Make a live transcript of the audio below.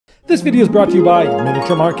This video is brought to you by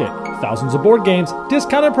Miniature Market. Thousands of board games,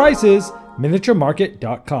 discounted prices,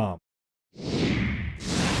 miniaturemarket.com.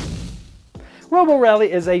 Robo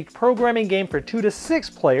Rally is a programming game for 2 to 6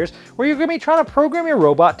 players where you're going to be trying to program your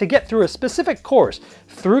robot to get through a specific course,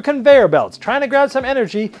 through conveyor belts, trying to grab some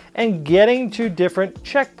energy, and getting to different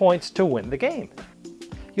checkpoints to win the game.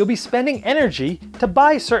 You'll be spending energy to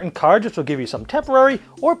buy certain cards which will give you some temporary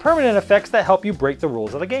or permanent effects that help you break the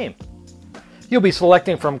rules of the game. You'll be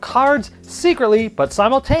selecting from cards secretly but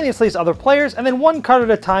simultaneously as other players, and then one card at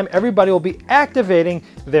a time everybody will be activating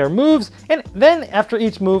their moves, and then after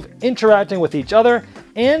each move interacting with each other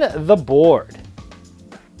and the board.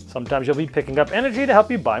 Sometimes you'll be picking up energy to help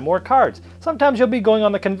you buy more cards. Sometimes you'll be going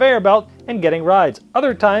on the conveyor belt and getting rides.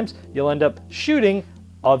 Other times you'll end up shooting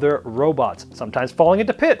other robots, sometimes falling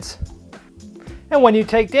into pits. And when you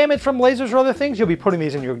take damage from lasers or other things, you'll be putting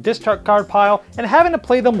these in your discard card pile and having to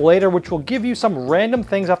play them later, which will give you some random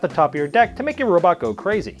things off the top of your deck to make your robot go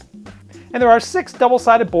crazy. And there are 6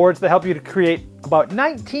 double-sided boards that help you to create about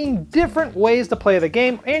 19 different ways to play the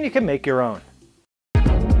game, and you can make your own.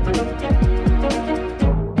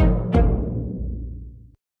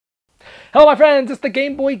 Hello my friends, it's the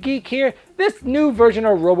Game Boy Geek here. This new version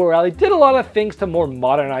of Robo Rally did a lot of things to more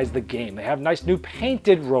modernize the game. They have nice new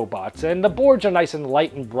painted robots, and the boards are nice and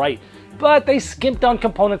light and bright. But they skimped on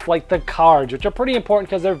components like the cards, which are pretty important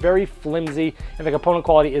because they're very flimsy and the component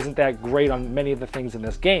quality isn't that great on many of the things in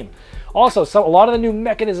this game. Also, a lot of the new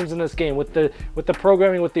mechanisms in this game with the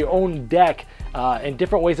programming with your own deck and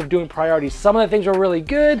different ways of doing priorities. Some of the things were really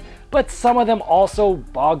good, but some of them also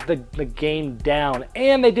bogged the game down.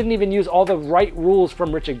 And they didn't even use all the right rules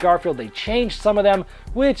from Richard Garfield. They changed some of them,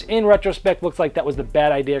 which in retrospect looks like that was the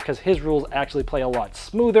bad idea because his rules actually play a lot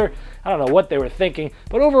smoother. I don't know what they were thinking,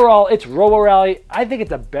 but overall it's Robo Rally. I think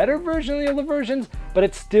it's a better version of the other versions, but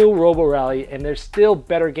it's still Robo Rally, and there's still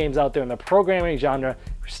better games out there in the programming genre.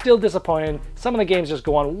 We're still disappointed. Some of the games just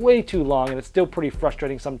go on way too long, and it's still pretty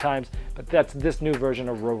frustrating sometimes, but that's this new version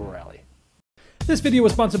of Robo Rally. This video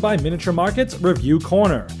was sponsored by Miniature Market's Review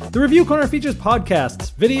Corner. The Review Corner features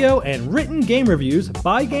podcasts, video, and written game reviews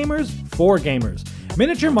by gamers for gamers.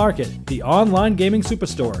 Miniature Market, the online gaming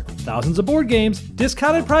superstore. Thousands of board games,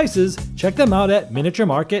 discounted prices. Check them out at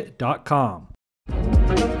miniaturemarket.com.